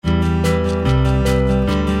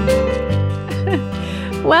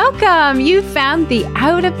Welcome! You found the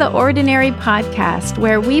Out of the Ordinary podcast,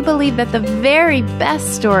 where we believe that the very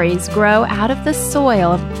best stories grow out of the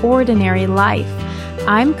soil of ordinary life.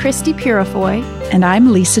 I'm Christy Purifoy. And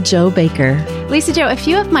I'm Lisa Jo Baker. Lisa Jo, a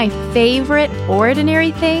few of my favorite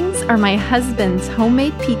ordinary things are my husband's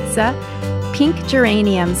homemade pizza, pink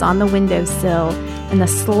geraniums on the windowsill, and the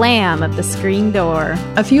slam of the screen door.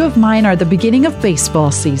 A few of mine are the beginning of baseball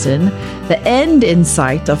season, the end in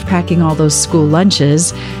sight of packing all those school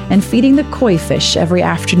lunches, and feeding the koi fish every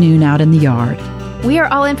afternoon out in the yard. We are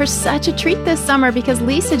all in for such a treat this summer because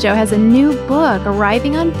Lisa Jo has a new book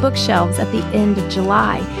arriving on bookshelves at the end of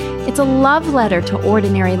July. It's a love letter to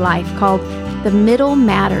ordinary life called The Middle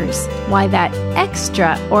Matters, Why That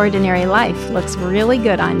Extraordinary Life Looks Really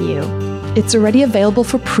Good on You. It's already available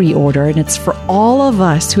for pre-order, and it's for all of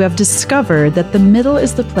us who have discovered that the middle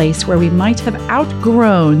is the place where we might have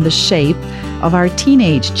outgrown the shape of our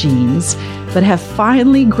teenage genes, but have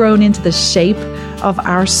finally grown into the shape of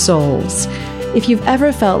our souls. If you've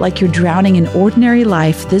ever felt like you're drowning in ordinary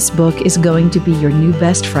life, this book is going to be your new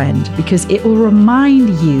best friend, because it will remind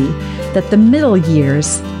you that the middle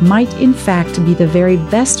years might in fact be the very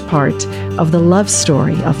best part of the love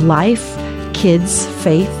story of life, kids,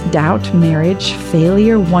 faith, doubt, marriage,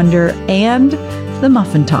 failure, wonder, and the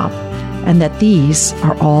muffin top, and that these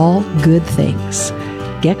are all good things.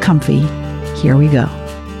 Get comfy. Here we go.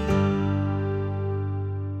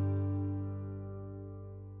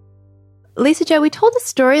 Lisa Jo, we told a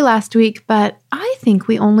story last week, but I think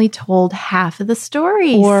we only told half of the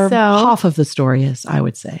story. Or half of the story, as I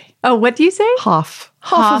would say. Oh, what do you say? Half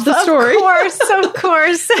of the story. Of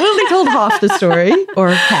course. We only told half the story, or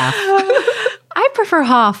half. I prefer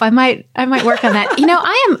half. I might work on that.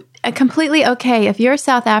 I am completely okay if your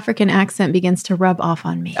South African accent begins to rub off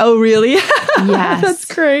on me. Oh, really? Yes. That's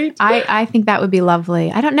great. I think that would be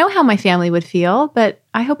lovely. I don't know how my family would feel, but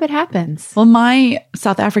I hope it happens. Well, my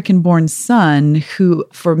South African-born son, who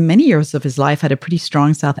for many years of his life had a pretty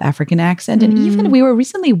strong South African accent, and even we were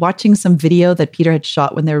recently watching some video that Peter had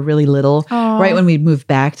shot when they were really little, right when we moved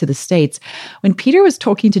back to the States. When Peter was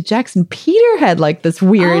talking to Jackson, Peter had like this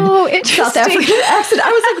weird South African accent.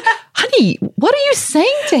 I was like, honey, what are you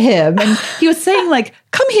saying to him? And he was saying like,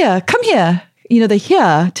 come here. The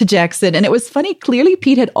here to Jackson. And it was funny. Clearly,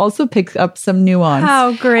 Pete had also picked up some nuance.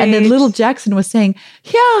 How great. And then little Jackson was saying,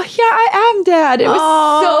 yeah, I am, Dad. It was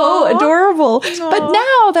so adorable. But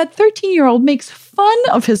now that 13-year-old makes fun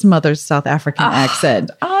of his mother's South African accent.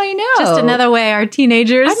 I know. Just another way our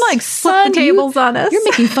teenagers I'm like, son, flip the tables on us. You're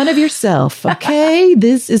making fun of yourself, okay?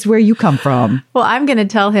 This is where you come from. Well, I'm going to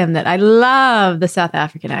tell him that I love the South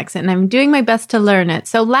African accent, and I'm doing my best to learn it.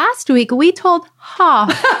 So last week, we told half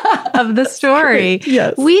of the story.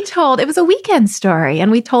 Yes. It was a weekend story,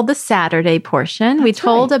 and we told the Saturday portion. That's we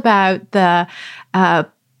told about the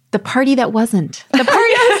party that wasn't. The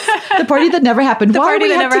party that never happened. Why we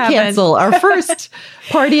had to cancel our first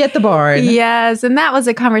party at the barn. Yes, and that was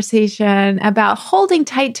a conversation about holding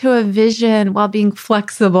tight to a vision while being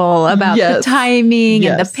flexible about the timing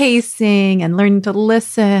and the pacing and learning to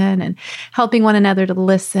listen and helping one another to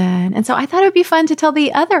listen. And so I thought it would be fun to tell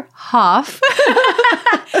the other half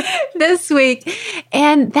this week.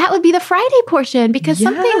 And that would be the Friday portion, because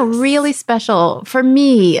something really special, for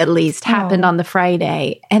me at least, happened on the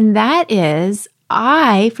Friday. And that is,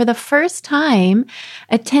 I, for the first time,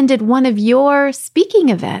 attended one of your speaking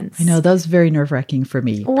events. I know, that was very nerve-wracking for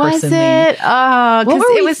me. Was personally. it? Oh, because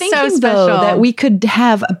it was so special. That we could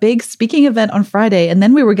have a big speaking event on Friday, and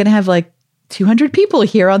then we were going to have like 200 people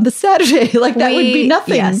here on the Saturday. Like that would be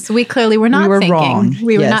nothing. Yes, we clearly were not thinking. Wrong.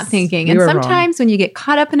 We were not thinking. And sometimes when you get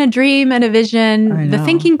caught up in a dream and a vision, the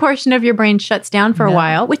thinking portion of your brain shuts down for a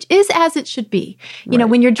while, which is as it should be. You know,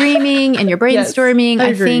 when you're dreaming and you're brainstorming,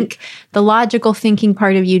 I think the logical thinking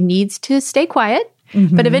part of you needs to stay quiet.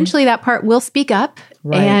 But eventually that part will speak up.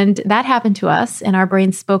 Right. And that happened to us. And our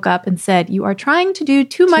brain spoke up and said, you are trying to do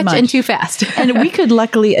too much and too fast. And we could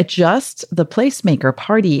luckily adjust the placemaker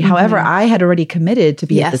party. However, I had already committed to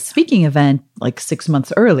be at the speaking event like 6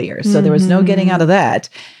 months earlier. So there was no getting out of that.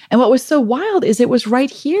 And what was so wild is it was right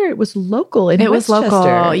here. It was local in Westchester. It was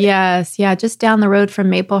local, yes. Yeah, just down the road from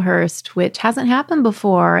Maplehurst, which hasn't happened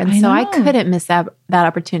before. And so I couldn't miss that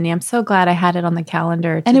opportunity. I'm so glad I had it on the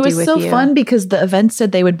calendar to do with you. And it was so fun because the event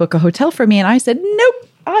said they would book a hotel for me. And I said, nope.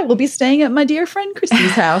 I will be staying at my dear friend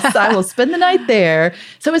Christy's house. I will spend the night there.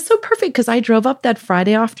 So it was so perfect because I drove up that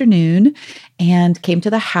Friday afternoon and came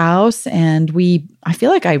to the house, and I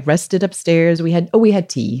feel like I rested upstairs. We had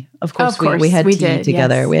tea. of course we had tea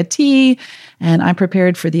together. Yes. We had tea, and I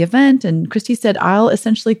prepared for the event. And Christy said, I'll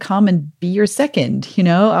essentially come and be your second,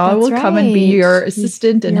 I will come and be your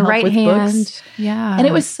assistant and help with books. Yeah. And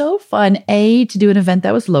it was so fun, A, to do an event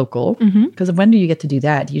that was local, because when do you get to do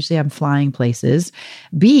that? Usually I'm flying places.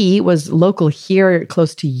 B, was local here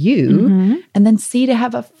close to you. And then C, to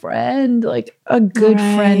have a friend, like a good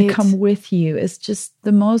friend come with you is just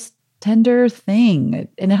the most tender thing.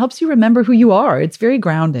 And it helps you remember who you are. It's very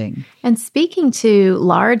grounding. And speaking to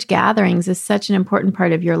large gatherings is such an important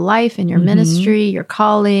part of your life and your ministry, your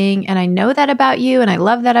calling. And I know that about you, and I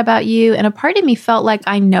love that about you. And a part of me felt like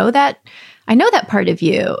I know that part of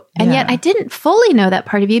you. And yet I didn't fully know that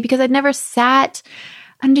part of you because I'd never sat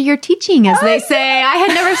under your teaching, as they say. I had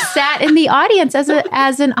never sat in the audience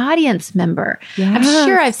as an audience member. Yes. I'm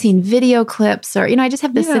sure I've seen video clips or, I just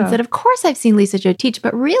have this sense that of course I've seen Lisa Jo teach,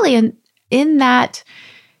 but really in that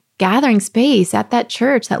gathering space at that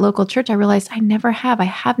church, that local church, I realized I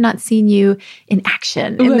have not seen you in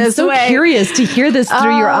action in this way. I'm so curious to hear this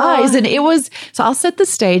through your eyes. And so I'll set the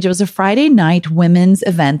stage. It was a Friday night women's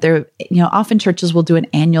event. There, often churches will do an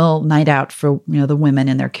annual night out for, the women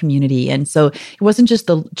in their community. And so it wasn't just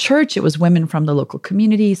the church, it was women from the local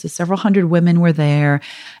community. So several hundred women were there.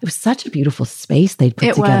 It was such a beautiful space they'd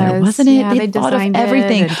put together, wasn't it? Yeah, they thought of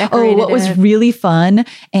everything. What was really fun.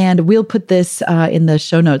 And we'll put this in the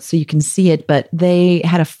show notes so you can see it, but they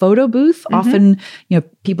had a photo booth. Often,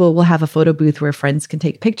 people will have a photo booth where friends can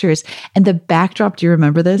take pictures. And the backdrop, do you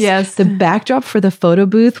remember this? Yes. The backdrop for the photo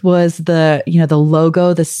booth was the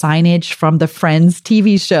logo, the signage from the Friends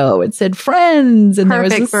TV show. It said Friends, and there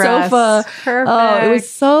was a sofa. Perfect. Oh, it was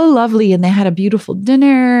so lovely. And they had a beautiful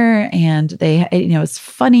dinner, and they, it was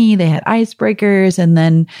funny. They had icebreakers. And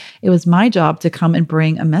then it was my job to come and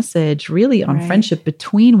bring a message really on friendship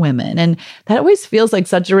between women. And that always feels like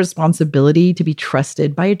such a responsibility to be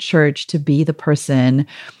trusted by a church to be the person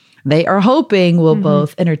they are hoping will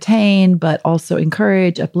both entertain, but also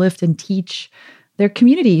encourage, uplift, and teach their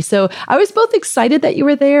community. So I was both excited that you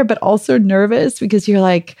were there, but also nervous because you're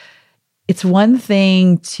like, it's one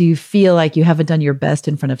thing to feel like you haven't done your best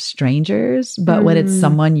in front of strangers, but when it's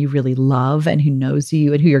someone you really love and who knows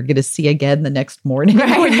you and who you're going to see again the next morning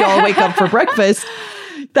when you all wake up for breakfast,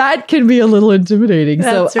 that can be a little intimidating.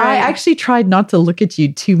 That's right. I actually tried not to look at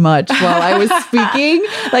you too much while I was speaking.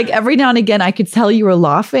 Like every now and again, I could tell you were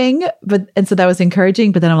laughing, and so that was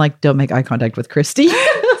encouraging. But then I'm like, don't make eye contact with Christy.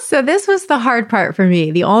 So this was the hard part for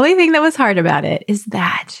me. The only thing that was hard about it is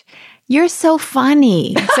that you're so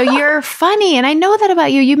funny. So you're funny. And I know that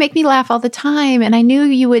about you. You make me laugh all the time. And I knew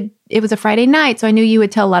you would, it was a Friday night. So I knew you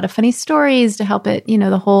would tell a lot of funny stories to help it,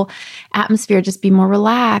 the whole atmosphere just be more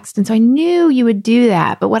relaxed. And so I knew you would do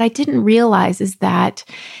that. But what I didn't realize is that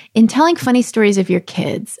in telling funny stories of your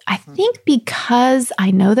kids, I think because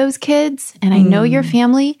I know those kids and I know your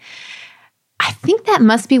family, I think that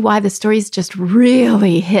must be why the stories just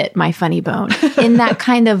really hit my funny bone in that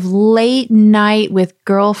kind of late night with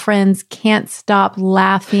girlfriends, can't stop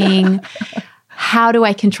laughing. How do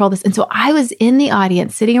I control this? And so I was in the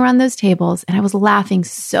audience sitting around those tables and I was laughing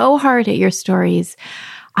so hard at your stories.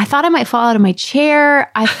 I thought I might fall out of my chair.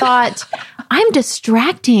 I thought, I'm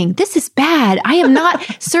distracting. This is bad. I am not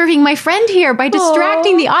serving my friend here by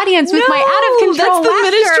distracting the audience with my out of control laughter. That's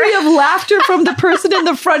the ministry of laughter from the person in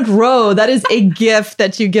the front row. That is a gift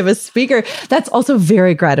that you give a speaker. That's also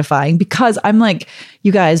very gratifying because I'm like,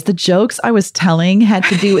 you guys, the jokes I was telling had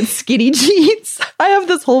to do with skinny jeans. I have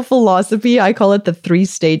this whole philosophy. I call it the 3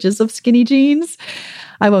 stages of skinny jeans.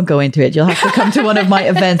 I won't go into it. You'll have to come to one of my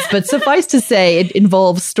events. But suffice to say, it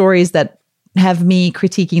involves stories that have me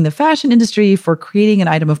critiquing the fashion industry for creating an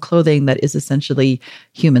item of clothing that is essentially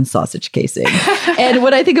human sausage casing. And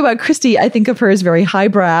when I think about Christy, I think of her as very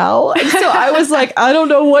highbrow. And so I was like, I don't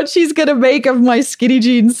know what she's going to make of my skinny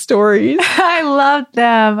jeans stories. I loved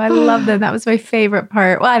them. That was my favorite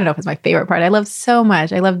part. Well, I don't know if it's my favorite part. I loved so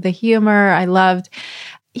much. I loved the humor. I loved,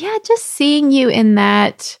 just seeing you in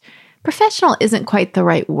that. Professional isn't quite the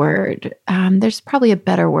right word. There's probably a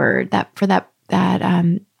better word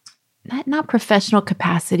not professional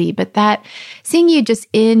capacity, but that seeing you just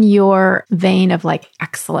in your vein of like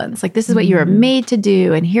excellence, like this is what you were made to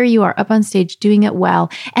do. And here you are up on stage doing it well.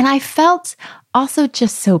 And I felt also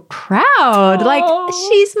just so proud. Like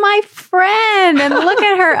she's my friend and look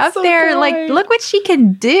at her up there. Cool. Like, look what she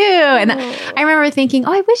can do. And I remember thinking,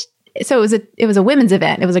 I wish. So it was a women's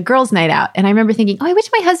event. It was a girls' night out. And I remember thinking, I wish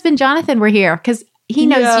my husband, Jonathan, were here because he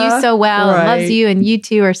knows you so well and loves you, and you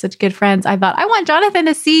two are such good friends. I thought, I want Jonathan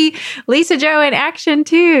to see Lisa-Jo in action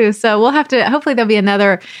too. So we'll have to, hopefully there'll be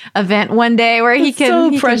another event one day where he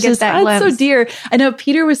can get that glimpse. So dear. I know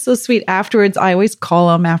Peter was so sweet afterwards. I always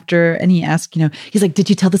call him after and he asks, he's like, did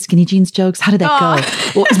you tell the skinny jeans jokes? How did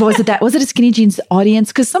that go? Was it a skinny jeans audience?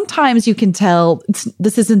 Because sometimes you can tell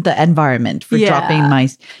this isn't the environment for dropping my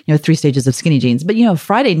 3 stages of skinny jeans. But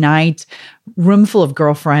Friday night, room full of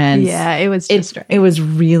girlfriends. Yeah, it was just it was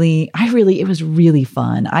really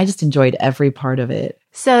fun. I just enjoyed every part of it.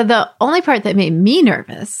 So the only part that made me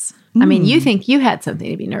nervous, I mean, you think you had something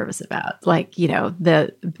to be nervous about, like,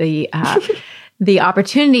 the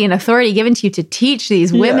opportunity and authority given to you to teach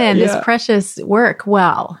these women this precious work.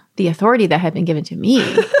 Well, the authority that had been given to me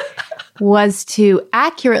was to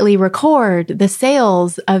accurately record the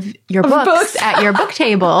sales of your books at your book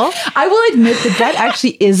table. I will admit that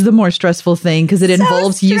actually is the more stressful thing because it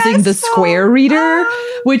involves using the Square Reader,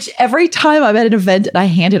 which every time I'm at an event and I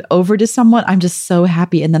hand it over to someone, I'm just so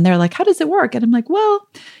happy. And then they're like, how does it work? And I'm like, well,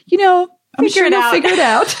 I'm sure you'll figure it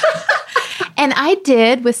out. And I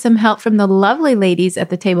did, with some help from the lovely ladies at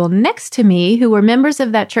the table next to me who were members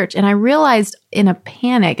of that church. And I realized in a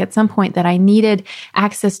panic at some point that I needed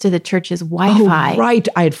access to the church's Wi-Fi. Oh, right.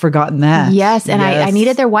 I had forgotten that. Yes. And I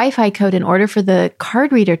needed their Wi-Fi code in order for the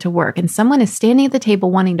card reader to work. And someone is standing at the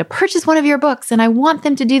table wanting to purchase one of your books. And I want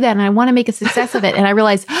them to do that. And I want to make a success of it. And I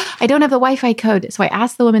realized I don't have the Wi-Fi code. So I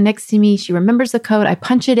asked the woman next to me. She remembers the code. I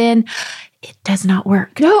punch it in. It does not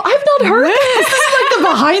work. No, I've not heard this. This is like the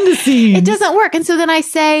behind the scenes. It doesn't work. And so then I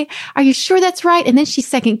say, are you sure that's right? And then she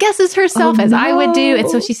second guesses herself as I would do. And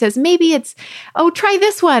so she says, maybe it's, try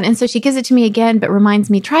this one. And so she gives it to me again, but reminds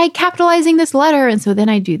me, try capitalizing this letter. And so then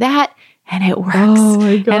I do that. And it works. Oh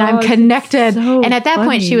my God. And I'm connected. So and at that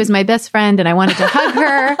point, she was my best friend and I wanted to hug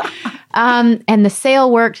her. And the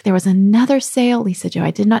sale worked. There was another sale. Lisa-Jo,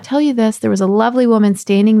 I did not tell you this. There was a lovely woman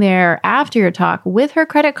standing there after your talk with her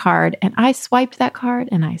credit card. And I swiped that card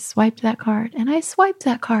and I swiped that card and I swiped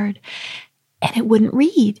that card. And it wouldn't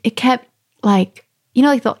read. It kept like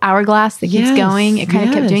the hourglass that keeps going. It kind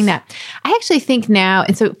of kept doing that. I actually think now,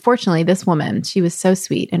 and so fortunately, this woman, she was so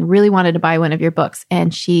sweet and really wanted to buy one of your books.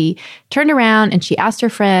 And she turned around and she asked her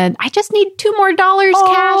friend, I just need $2 more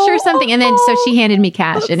cash or something. And then so she handed me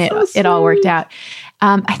cash and it all worked out.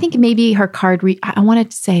 I think maybe her card, I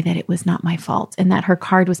wanted to say that it was not my fault and that her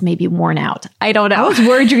card was maybe worn out. I don't know. I was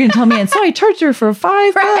worried you're going to tell me, and so I charged her for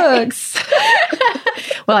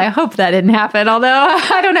 $5. Well, I hope that didn't happen, although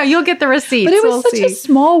I don't know. You'll get the receipts. But it was such a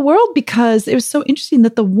small world because it was so interesting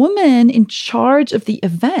that the woman in charge of the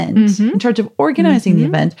event, in charge of organizing the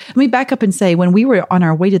event, let me back up and say, when we were on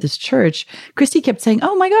our way to this church, Christy kept saying,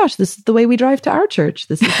 oh my gosh, this is the way we drive to our church.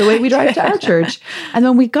 This is the way we drive to our church. And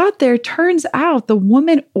when we got there, turns out the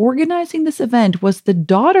woman organizing this event was the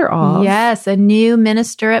daughter of... Yes, a new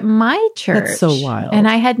minister at my church. That's so wild. And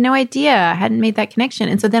I had no idea. I hadn't made that connection.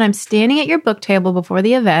 And so then I'm standing at your book table before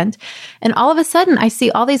the event, and all of a sudden I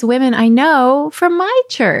see all these women I know from my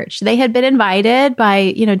church. They had been invited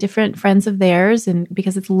by, different friends of theirs, and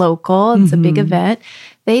because it's local, it's a big event.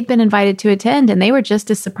 They'd been invited to attend, and they were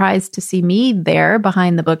just as surprised to see me there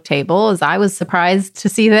behind the book table as I was surprised to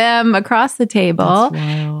see them across the table.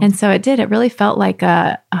 And so it really felt like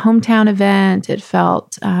a hometown event. It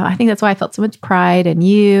felt, I think that's why I felt so much pride in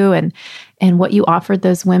you and what you offered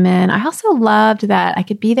those women. I also loved that I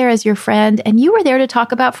could be there as your friend, and you were there to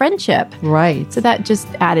talk about friendship. Right. So that just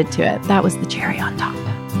added to it. That was the cherry on top.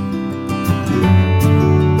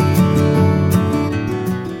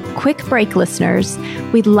 Quick break, listeners.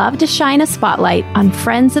 We'd love to shine a spotlight on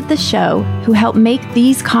friends of the show who help make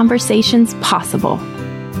these conversations possible.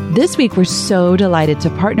 This week, we're so delighted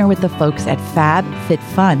to partner with the folks at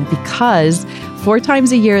FabFitFun because 4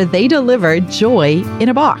 times a year, they deliver joy in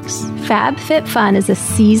a box. FabFitFun is a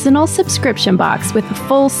seasonal subscription box with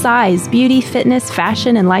full-size beauty, fitness,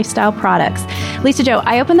 fashion, and lifestyle products. Lisa-Jo,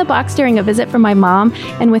 I opened the box during a visit from my mom,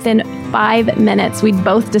 and within 5 minutes, we'd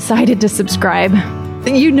both decided to subscribe.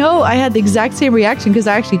 I had the exact same reaction because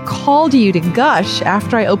I actually called you to gush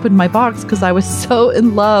after I opened my box because I was so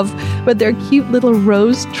in love with their cute little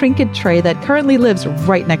rose trinket tray that currently lives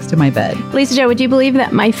right next to my bed. Lisa-Jo, would you believe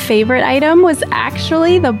that my favorite item was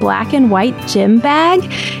actually the black and white gym bag?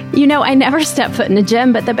 I never stepped foot in a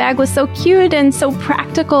gym, but the bag was so cute and so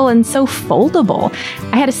practical and so foldable.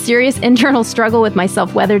 I had a serious internal struggle with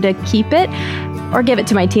myself whether to keep it or give it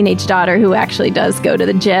to my teenage daughter who actually does go to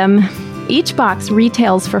the gym. Each box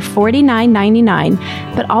retails for $49.99,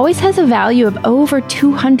 but always has a value of over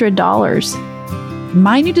 $200.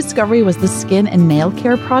 My new discovery was the skin and nail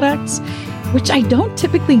care products. which I don't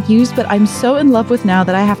typically use, but I'm so in love with now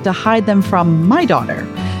that I have to hide them from my daughter.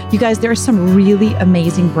 You guys, there are some really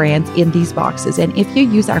amazing brands in these boxes. And if you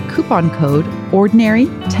use our coupon code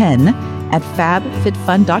ordinary10 at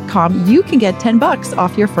fabfitfun.com, you can get $10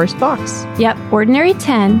 off your first box. Yep,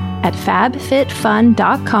 ordinary10 at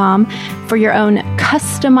fabfitfun.com for your own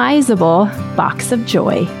customizable box of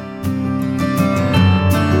joy.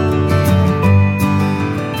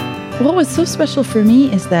 What was so special for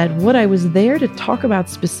me is that what I was there to talk about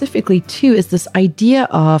specifically too is this idea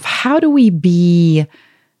of how do we be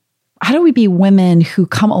women who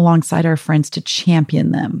come alongside our friends to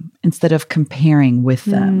champion them instead of comparing with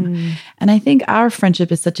them. And I think our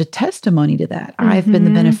friendship is such a testimony to that. I've been the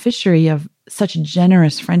beneficiary of such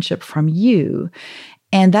generous friendship from you.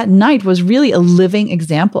 And that night was really a living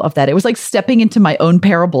example of that. It was like stepping into my own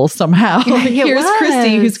parable somehow. Here's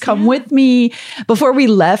Christy, who's come with me. Before we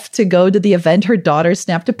left to go to the event, her daughter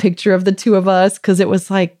snapped a picture of the two of us because it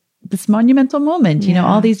was like this monumental moment, you know,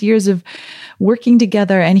 all these years of working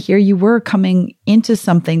together. And here you were coming into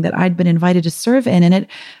something that I'd been invited to serve in. And it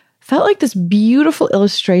felt like this beautiful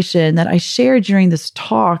illustration that I shared during this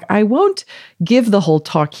talk. I won't give the whole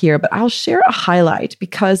talk here, but I'll share a highlight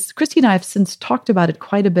because Christy and I have since talked about it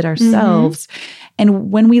quite a bit ourselves.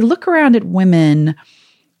 And when we look around at women,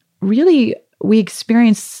 really, we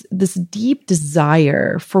experience this deep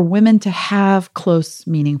desire for women to have close,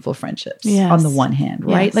 meaningful friendships on the one hand,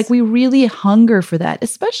 right? Yes. Like we really hunger for that,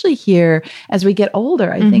 especially here as we get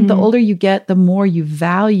older. I think the older you get, the more you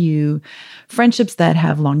value friendships that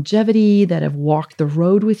have longevity, that have walked the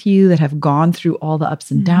road with you, that have gone through all the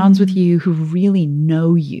ups and downs with you, who really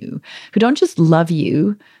know you, who don't just love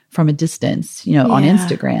you from a distance, you know, on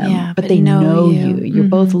Instagram, but they know you. You're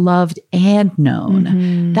both loved and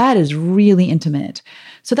known. That is really intimate.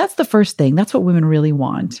 So that's the first thing. That's what women really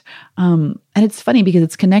want. And it's funny because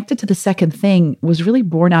it's connected to the second thing, was really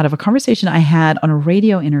born out of a conversation I had on a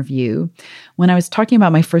radio interview when I was talking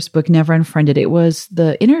about my first book, Never Unfriended. It was,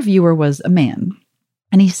 the interviewer was a man.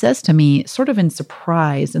 And he says to me, sort of in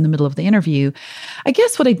surprise in the middle of the interview, I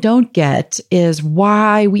guess what I don't get is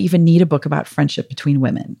why we even need a book about friendship between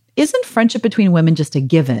women. Isn't friendship between women just a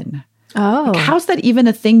given? Oh. Like, how's that even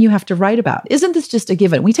a thing you have to write about? Isn't this just a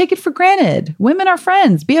given? We take it for granted. Women are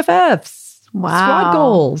friends, BFFs, squad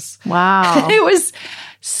goals. Wow. It was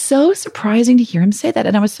so surprising to hear him say that.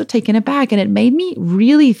 And I was so taken aback. And it made me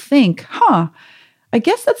really think, I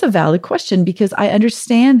guess that's a valid question because I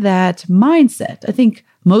understand that mindset. I think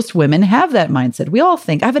most women have that mindset. We all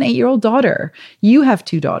think, I have an 8-year-old daughter. You have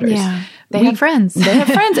 2 daughters. Yeah, they have friends. They have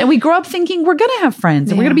friends. And we grow up thinking we're going to have friends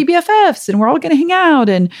and we're going to be BFFs and we're all going to hang out.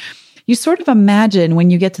 And you sort of imagine when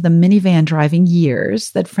you get to the minivan driving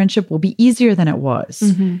years that friendship will be easier than it was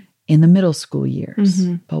in the middle school years.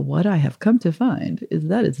 But what I have come to find is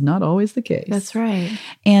that is not always the case. That's right.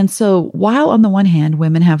 And so while on the one hand,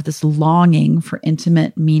 women have this longing for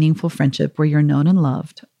intimate, meaningful friendship where you're known and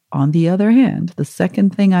loved, on the other hand, the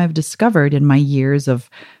second thing I've discovered in my years of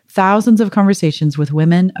thousands of conversations with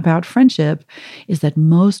women about friendship is that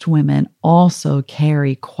most women also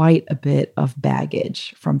carry quite a bit of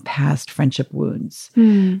baggage from past friendship wounds,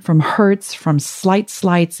 from hurts, from slights.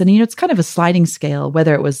 And, you know, it's kind of a sliding scale,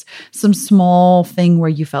 whether it was some small thing where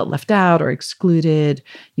you felt left out or excluded,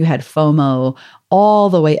 you had FOMO, all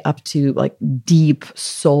the way up to like deep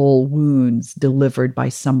soul wounds delivered by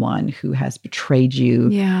someone who has betrayed you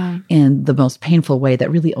in the most painful way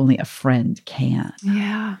that really only a friend can.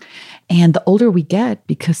 Yeah. And the older we get,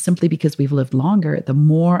 simply because we've lived longer, the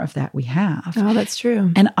more of that we have. Oh, that's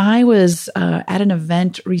true. And I was at an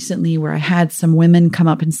event recently where I had some women come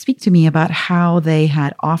up and speak to me about how they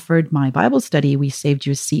had offered my Bible study, We Saved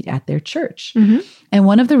You a Seat, at their church. And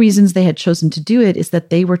one of the reasons they had chosen to do it is that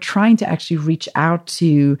they were trying to actually reach out to,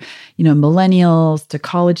 you know, millennials, to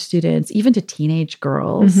college students, even to teenage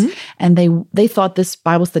girls. And they thought this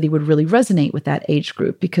Bible study would really resonate with that age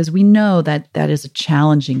group because we know that that is a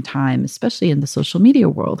challenging time, especially in the social media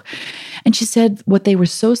world. And she said what they were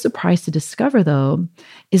so surprised to discover, though,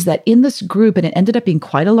 is that in this group, and it ended up being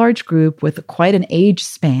quite a large group with quite an age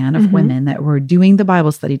span of women that were doing the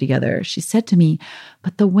Bible study together, she said to me,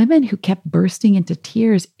 but the women who kept bursting into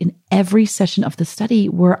tears in every session of the study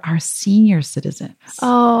were our senior citizens.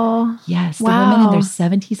 Oh, yes. The women in their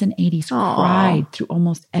 70s and 80s cried through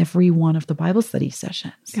almost every one of the Bible study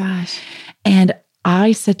sessions. Gosh. And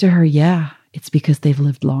I said to her, yeah, it's because they've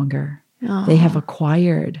lived longer. They have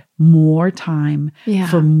acquired more time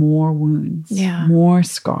for more wounds, more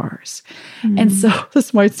scars. And so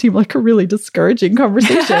this might seem like a really discouraging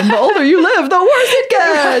conversation. The older you live, the worse it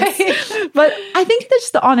gets. Right. But I think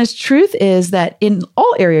that's the honest truth is that in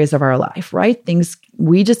all areas of our life, right?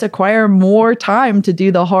 We just acquire more time to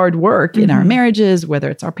do the hard work in our marriages, whether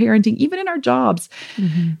it's our parenting, even in our jobs.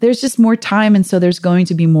 There's just more time. And so there's going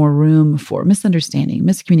to be more room for misunderstanding,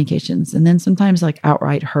 miscommunications, and then sometimes like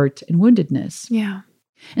outright hurt and woundedness. Yeah.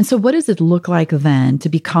 And so what does it look like then to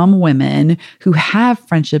become women who have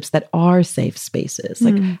friendships that are safe spaces?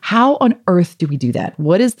 Like how on earth do we do that?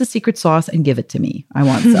 What is the secret sauce? And give it to me. I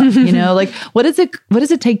want some, like what does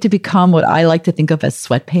it take to become what I like to think of as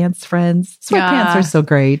sweatpants friends? Sweatpants are so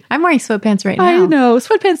great. I'm wearing sweatpants right now. I know.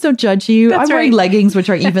 Sweatpants don't judge you. I'm wearing leggings, which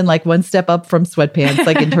are even like one step up from sweatpants,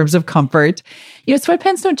 like in terms of comfort.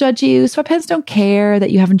 Sweatpants don't judge you. Sweatpants don't care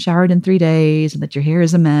that you haven't showered in 3 days and that your hair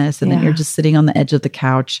is a mess and then you're just sitting on the edge of the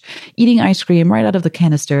couch, eating ice cream right out of the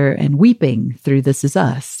canister and weeping through This Is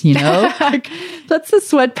Us, Like, that's the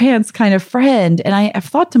sweatpants kind of friend. And I've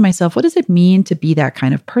thought to myself, what does it mean to be that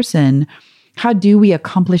kind of person? How do we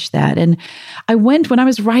accomplish that? And when I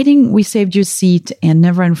was writing We Saved Your Seat and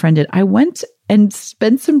Never Unfriended, I went and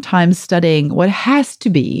spent some time studying what has to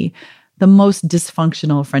be the most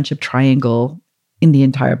dysfunctional friendship triangle in the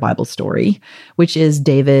entire Bible story, which is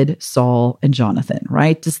David, Saul, and Jonathan,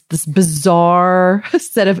 right? Just this bizarre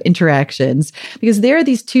set of interactions because there are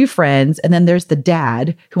these two friends and then there's the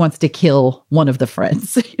dad who wants to kill one of the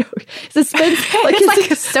friends. It's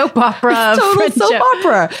like a soap opera. Total soap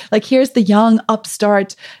opera. Like here's the young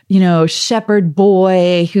upstart, shepherd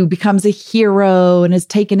boy who becomes a hero and is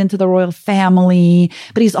taken into the royal family,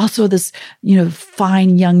 but he's also this,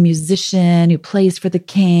 fine young musician who plays for the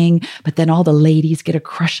king, but then all the ladies get a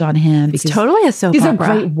crush on him because it's totally a soap opera. He's a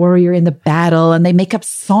great warrior in the battle and they make up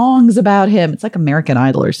songs about him. It's like American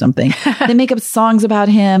Idol or something. They make up songs about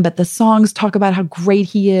him, but the songs talk about how great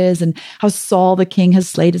he is and how Saul the king has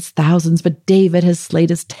slayed his thousands, but David has slayed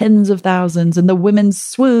his tens of thousands, and the women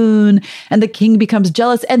swoon and the king becomes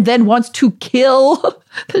jealous and then wants to kill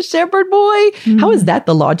the shepherd boy. How is that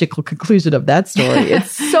the logical conclusion of that story?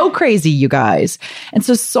 It's so crazy, you guys. And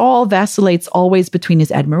so Saul vacillates always between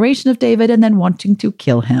his admiration of David and then wanting to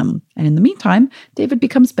kill him. And in the meantime, David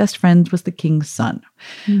becomes best friends with the king's son.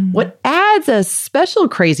 What adds a special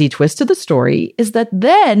crazy twist to the story is that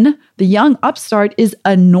then the young upstart is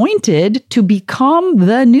anointed to become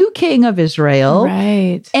the new king of Israel,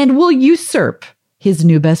 right, and will usurp his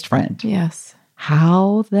new best friend. Yes.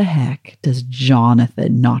 How the heck does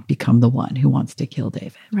Jonathan not become the one who wants to kill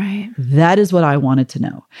David? Right. That is what I wanted to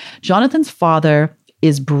know. Jonathan's father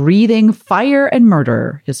is breathing fire and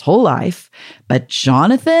murder his whole life, but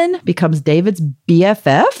Jonathan becomes David's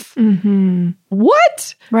BFF?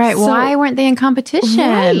 What? Right. So, why weren't they in competition?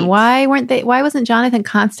 Right. Why wasn't Jonathan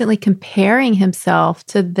constantly comparing himself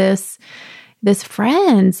to this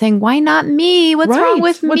friend, saying, why not me? What's wrong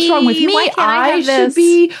with me? What's wrong with me? Why can't I have this? Should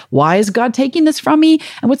be. Why is God taking this from me?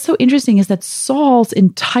 And what's so interesting is that Saul's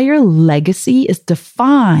entire legacy is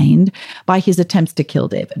defined by his attempts to kill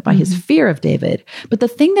David, by his fear of David. But the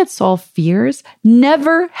thing that Saul fears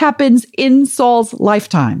never happens in Saul's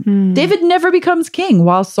lifetime. David never becomes king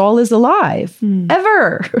while Saul is alive,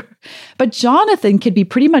 ever. But Jonathan could be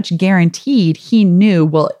pretty much guaranteed he knew,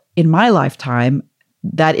 well, in my lifetime,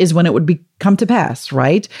 that is when it would come to pass,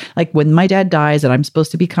 right? Like when my dad dies and I'm supposed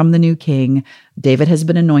to become the new king, David has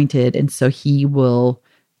been anointed. And so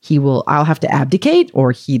I'll have to abdicate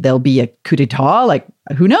or there'll be a coup d'etat. Like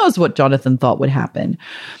who knows what Jonathan thought would happen.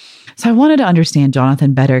 So I wanted to understand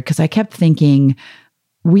Jonathan better because I kept thinking,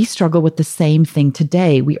 we struggle with the same thing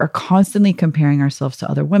today. We are constantly comparing ourselves to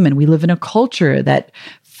other women. We live in a culture that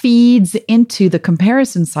feeds into the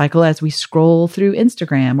comparison cycle as we scroll through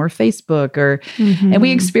Instagram or Facebook and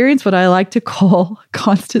we experience what I like to call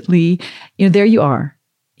constantly, there you are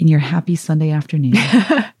in your happy Sunday afternoon.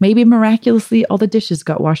 Maybe miraculously all the dishes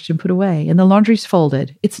got washed and put away and the laundry's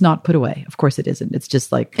folded. It's not put away. Of course it isn't. It's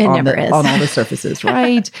just like on all the surfaces,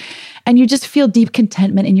 right? And you just feel deep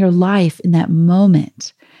contentment in your life in that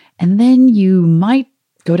moment. And then you might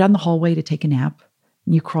go down the hallway to take a nap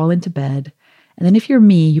and you crawl into bed. And then if you're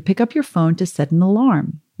me, you pick up your phone to set an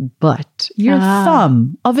alarm. But your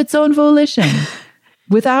thumb, of its own volition,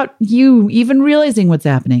 without you even realizing what's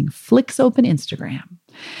happening, flicks open Instagram.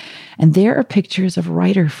 And there are pictures of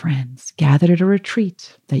writer friends gathered at a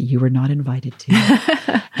retreat that you were not invited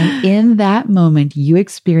to. And in that moment, you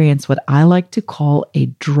experience what I like to call a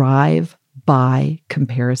drive-by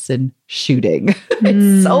comparison shooting.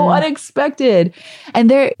 It's so unexpected. And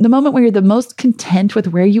the moment where you're the most content with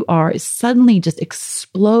where you are is suddenly just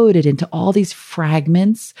exploded into all these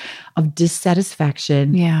fragments of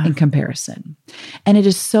dissatisfaction and comparison. And it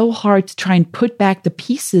is so hard to try and put back the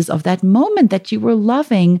pieces of that moment that you were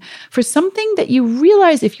loving for something that you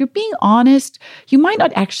realize, if you're being honest, you might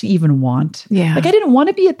not actually even want. Yeah. Like, I didn't want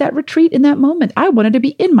to be at that retreat in that moment. I wanted to be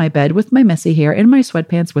in my bed with my messy hair, in my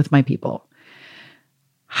sweatpants with my people.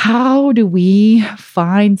 How do we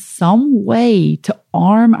find some way to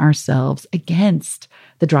arm ourselves against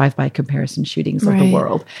the drive-by comparison shootings of the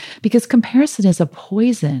world? Because comparison is a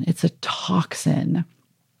poison. It's a toxin.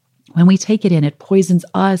 When we take it in, it poisons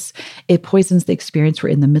us. It poisons the experience we're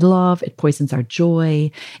in the middle of. It poisons our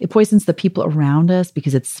joy. It poisons the people around us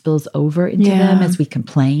because it spills over into them as we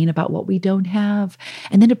complain about what we don't have.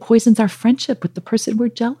 And then it poisons our friendship with the person we're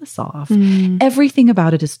jealous of. Everything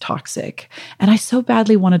about it is toxic. And I so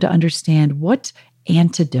badly wanted to understand, what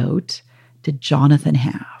antidote did Jonathan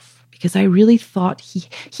have? Because I really thought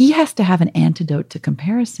he has to have an antidote to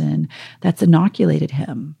comparison that's inoculated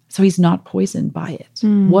him, so he's not poisoned by it.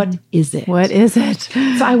 What is it? What is it?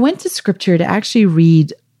 So I went to scripture to actually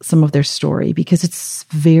read some of their story because it's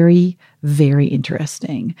very, very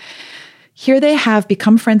interesting. Here they have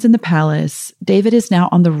become friends in the palace. David is now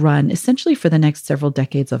on the run, essentially for the next several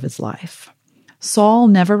decades of his life. Saul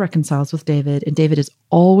never reconciles with David, and David is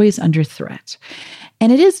always under threat.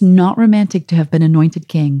 And it is not romantic to have been anointed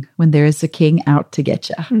king when there is a king out to get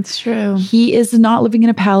you. It's true. He is not living in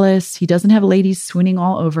a palace. He doesn't have ladies swooning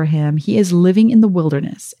all over him. He is living in the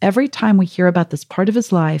wilderness. Every time we hear about this part of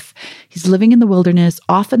his life, he's living in the wilderness.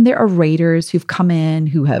 Often there are raiders who've come in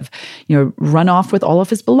who have, run off with all of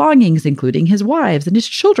his belongings, including his wives and his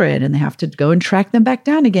children, and they have to go and track them back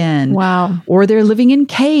down again. Wow. Or they're living in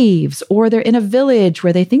caves, or they're in a village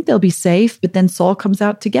where they think they'll be safe, but then Saul comes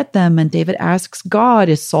out to get them, and David asks God,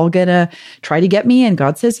 is Saul gonna try to get me? And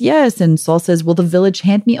God says yes. And Saul says, will the village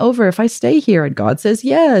hand me over if I stay here? And God says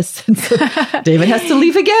yes. And so David has to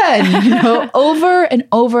leave again, over and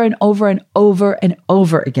over and over and over and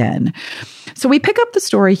over again. So we pick up the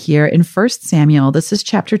story here in 1 Samuel. This is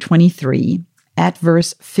chapter 23 at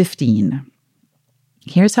verse 15.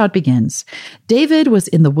 Here's how it begins. David was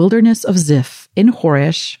in the wilderness of Ziph in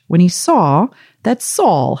Horesh when he saw that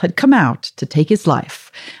Saul had come out to take his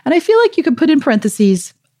life. And I feel like you could put in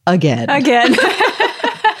parentheses, again.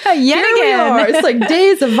 Yet Here again. We are. It's like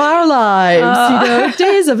days of our lives,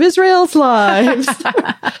 days of Israel's lives.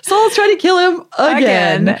 Saul's trying to kill him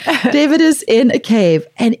again. David is in a cave.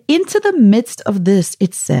 And into the midst of this,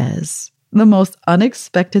 it says the most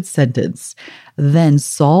unexpected sentence. Then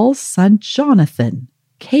Saul's son Jonathan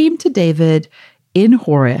came to David in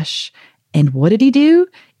Horesh. And what did he do?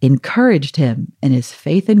 Encouraged him in his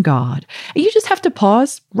faith in God. And you just have to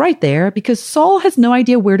pause right there because Saul has no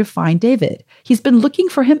idea where to find David. He's been looking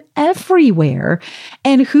for him everywhere.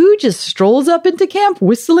 And who just strolls up into camp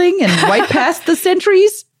whistling and right past the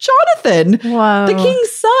sentries? Jonathan, Whoa. The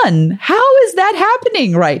king's son. How is that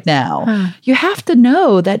happening right now? You have to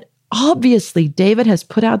know that obviously, David has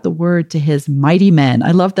put out the word to his mighty men.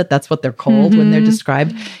 I love that that's what they're called when they're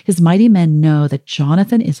described. His mighty men know that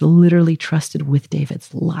Jonathan is literally trusted with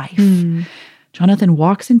David's life. Jonathan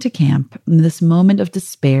walks into camp in this moment of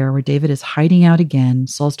despair where David is hiding out again.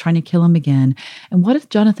 Saul's trying to kill him again. And what does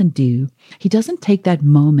Jonathan do? He doesn't take that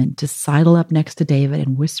moment to sidle up next to David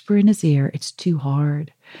and whisper in his ear, it's too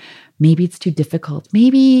hard. Maybe it's too difficult.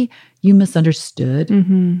 Maybe you misunderstood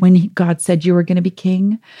when God said you were going to be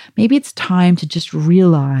king. Maybe it's time to just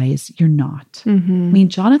realize you're not. I mean,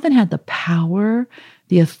 Jonathan had the power,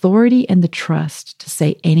 the authority, and the trust to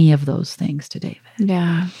say any of those things to David.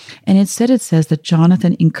 Yeah. And instead it says that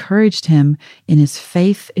Jonathan encouraged him in his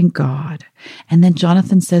faith in God. And then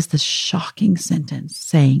Jonathan says this shocking sentence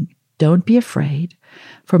saying, don't be afraid,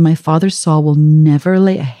 for my father Saul will never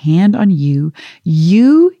lay a hand on you.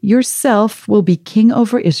 You yourself will be king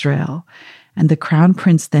over Israel. And the crown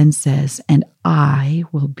prince then says, and I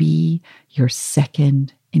will be your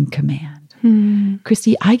second in command.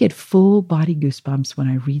 Christy, I get full body goosebumps when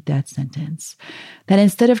I read that sentence. That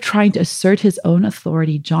instead of trying to assert his own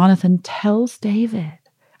authority, Jonathan tells David,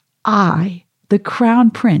 I, the crown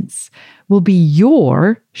prince, will be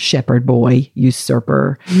your shepherd boy,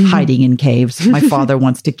 usurper, hiding in caves. My father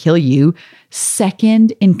wants to kill you.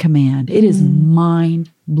 Second in command. It is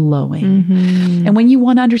mind-blowing. And when you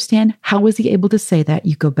want to understand how was he able to say that,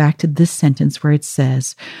 you go back to this sentence where it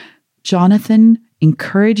says, Jonathan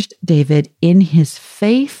encouraged David in his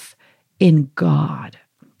faith in God.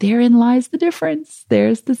 Therein lies the difference.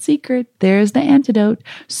 There's the secret. There's the antidote.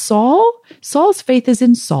 Saul's faith is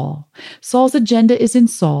in Saul. Saul's agenda is in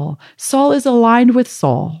Saul. Saul is aligned with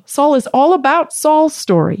Saul. Saul is all about Saul's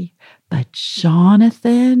story. But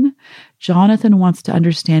Jonathan wants to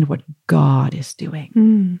understand what God is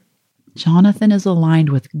doing. Jonathan is aligned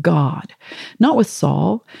with God, not with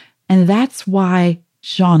Saul. And that's why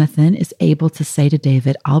Jonathan is able to say to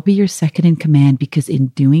David, I'll be your second in command, because in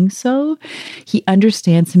doing so, he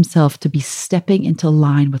understands himself to be stepping into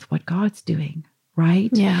line with what God's doing, right?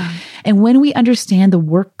 Yeah. And when we understand the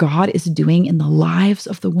work God is doing in the lives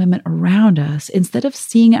of the women around us, instead of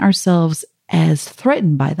seeing ourselves as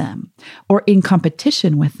threatened by them or in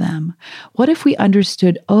competition with them, what if we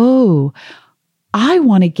understood, I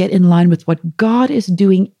want to get in line with what God is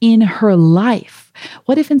doing in her life?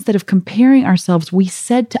 What if instead of comparing ourselves, we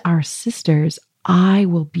said to our sisters, I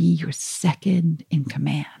will be your second in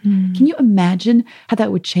command? Can you imagine how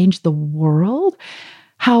that would change the world?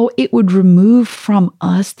 How it would remove from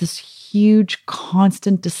us this huge,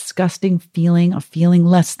 constant, disgusting feeling of feeling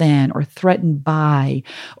less than or threatened by,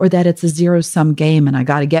 or that it's a zero-sum game and I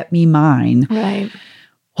got to get me mine. Right.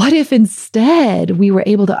 What if instead we were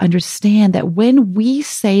able to understand that when we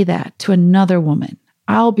say that to another woman,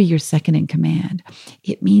 I'll be your second in command,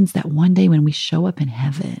 it means that one day when we show up in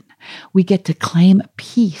heaven, we get to claim a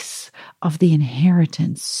piece of the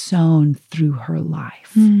inheritance sown through her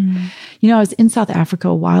life. You know, I was in South Africa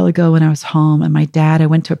a while ago when I was home, and my dad, I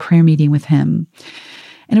went to a prayer meeting with him.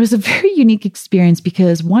 And it was a very unique experience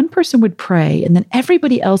because one person would pray and then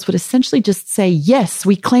everybody else would essentially just say, yes,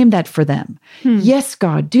 we claim that for them. Yes,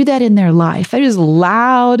 God, do that in their life. It was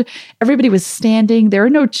loud. Everybody was standing. There are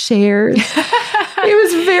no chairs.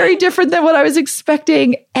 It was very different than what I was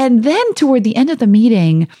expecting. And then toward the end of the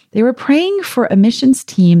meeting, they were praying for a missions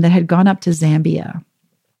team that had gone up to Zambia.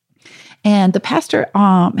 And the pastor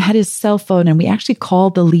had his cell phone, and we actually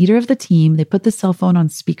called the leader of the team. They put the cell phone on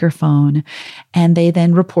speakerphone, and they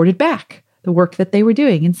then reported back the work that they were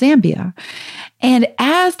doing in Zambia. And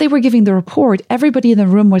as they were giving the report, everybody in the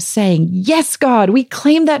room was saying, yes, God, we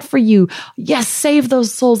claim that for you. Yes, save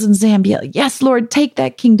those souls in Zambia. Yes, Lord, take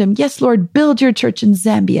that kingdom. Yes, Lord, build your church in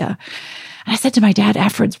Zambia. And I said to my dad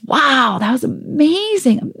afterwards, wow, that was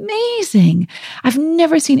amazing, amazing. I've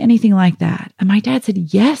never seen anything like that. And my dad said,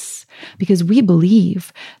 yes, because we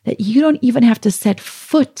believe that you don't even have to set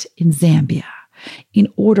foot in Zambia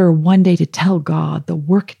in order one day to tell God the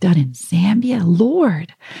work done in Zambia.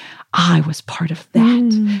 Lord, I was part of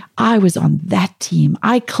that. I was on that team.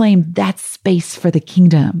 I claimed that space for the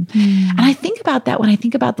kingdom. And I think about that when I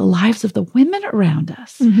think about the lives of the women around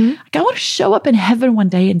us. Like, I want to show up in heaven one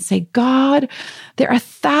day and say, God, there are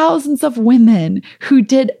thousands of women who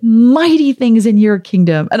did mighty things in your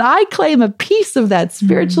kingdom. And I claim a piece of that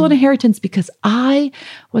spiritual inheritance because I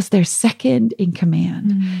was their second in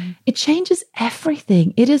command. It changes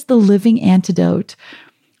everything. It is the living antidote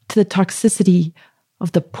to the toxicity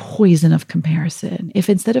of the poison of comparison. If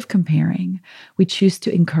instead of comparing, we choose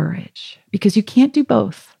to encourage, because you can't do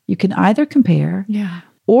both. You can either compare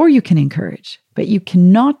or you can encourage, but you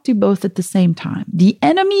cannot do both at the same time. The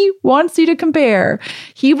enemy wants you to compare.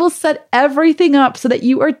 He will set everything up so that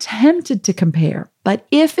you are tempted to compare. But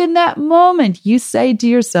if in that moment you say to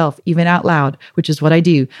yourself, even out loud, which is what I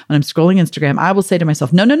do when I'm scrolling Instagram, I will say to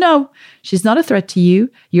myself, no, she's not a threat to you.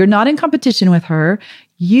 You're not in competition with her.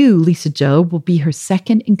 You, Lisa Job, will be her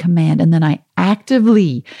second in command. And then I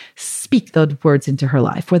actively speak those words into her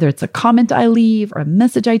life, whether it's a comment I leave or a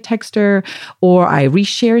message I text her, or I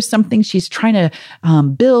reshare something she's trying to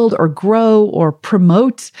build or grow or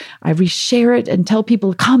promote. I reshare it and tell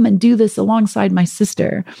people, come and do this alongside my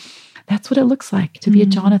sister. That's what it looks like to be a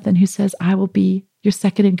Jonathan who says, I will be your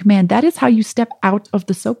second in command. That is how you step out of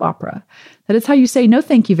the soap opera. That is how you say, no,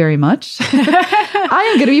 thank you very much. I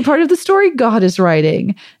am going to be part of the story God is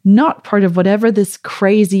writing, not part of whatever this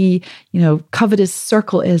crazy, covetous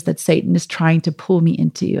circle is that Satan is trying to pull me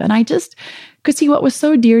into. And I just could see what was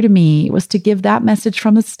so dear to me was to give that message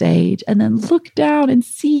from the stage and then look down and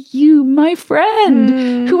see you, my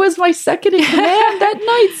friend, who was my second in command that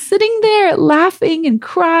night, sitting there laughing and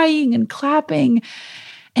crying and clapping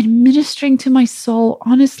and ministering to my soul,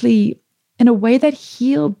 honestly, in a way that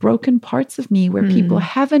healed broken parts of me where people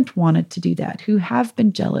haven't wanted to do that, who have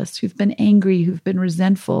been jealous, who've been angry, who've been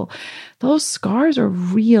resentful. Those scars are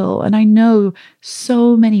real. And I know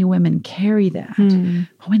so many women carry that.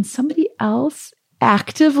 But when somebody else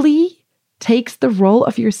actively takes the role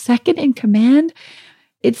of your second in command,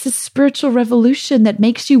 it's a spiritual revolution that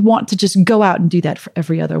makes you want to just go out and do that for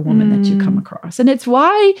every other woman that you come across. And it's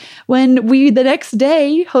why when we the next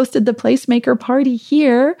day hosted the Placemaker party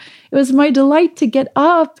here, it was my delight to get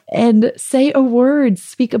up and say a word,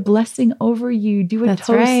 speak a blessing over you, do a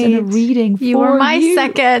toast and a reading for you. You were my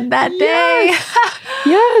second that day.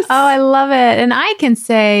 Yes. Oh, I love it. And I can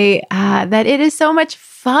say that it is so much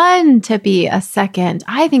fun to be a second.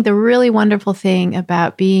 I think the really wonderful thing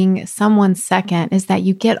about being someone's second is that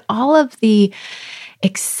you get all of the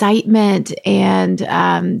excitement and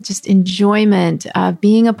just enjoyment of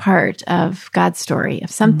being a part of God's story,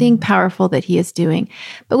 of something powerful that He is doing,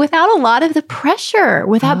 but without a lot of the pressure,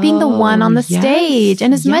 without being the one on the stage.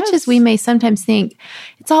 And as much as we may sometimes think,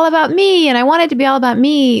 it's all about me and I want it to be all about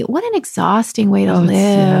me, what an exhausting way to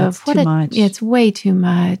live. It's too much. It's way too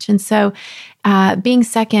much. And so being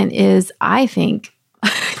second is, I think,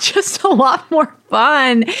 just a lot more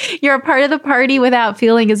fun. You're a part of the party without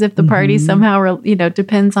feeling as if the party somehow,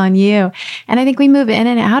 depends on you. And I think we move in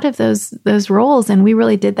and out of those roles. And we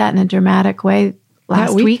really did that in a dramatic way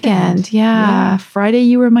last weekend. Yeah. Friday,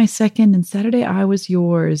 you were my second, and Saturday, I was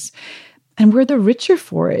yours. And we're the richer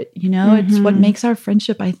for it. It's what makes our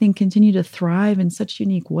friendship, I think, continue to thrive in such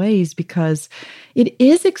unique ways, because it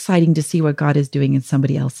is exciting to see what God is doing in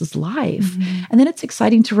somebody else's life. And then it's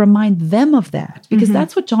exciting to remind them of that, because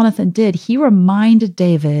that's what Jonathan did. He reminded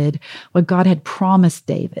David what God had promised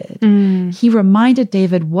David. He reminded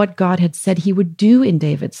David what God had said He would do in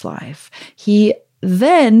David's life. He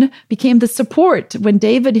then became the support when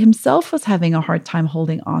David himself was having a hard time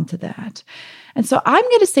holding on to that. And so I'm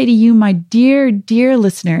going to say to you, my dear, dear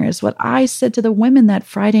listeners, what I said to the women that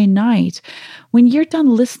Friday night. When you're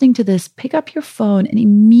done listening to this, pick up your phone and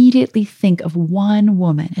immediately think of one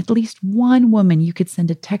woman, at least one woman you could send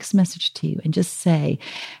a text message to and just say,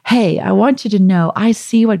 hey, I want you to know I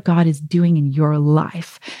see what God is doing in your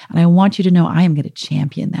life. And I want you to know I am going to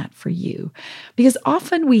champion that for you. Because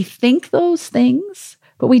often we think those things,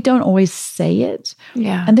 but we don't always say it.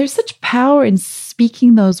 Yeah. And there's such power in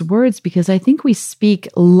speaking those words, because I think we speak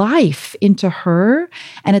life into her.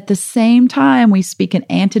 And at the same time, we speak an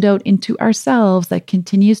antidote into ourselves that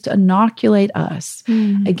continues to inoculate us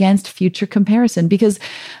against future comparison. Because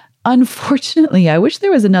unfortunately, I wish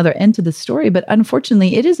there was another end to the story, but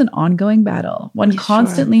unfortunately, it is an ongoing battle. One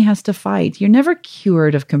constantly has to fight. You're never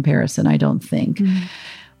cured of comparison, I don't think.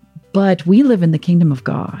 But we live in the kingdom of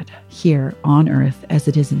God here on earth as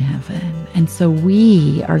it is in heaven. And so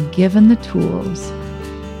we are given the tools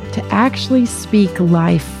to actually speak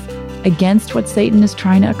life against what Satan is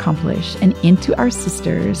trying to accomplish and into our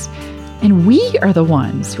sisters. And we are the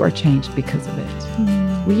ones who are changed because of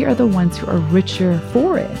it. We are the ones who are richer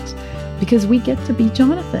for it because we get to be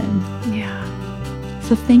Jonathan. Yeah.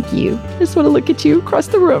 So thank you. I just want to look at you across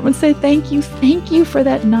the room and say thank you. Thank you for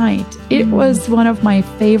that night. It was one of my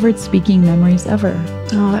favorite speaking memories ever.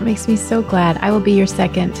 Oh, that makes me so glad. I will be your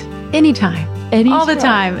second anytime. All the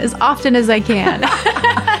time, as often as I can.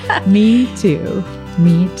 Me too.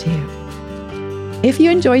 Me too. If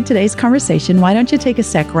you enjoyed today's conversation, why don't you take a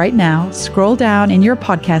sec right now, scroll down in your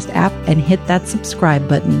podcast app and hit that subscribe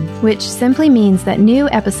button. Which simply means that new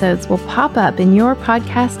episodes will pop up in your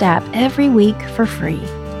podcast app every week for free.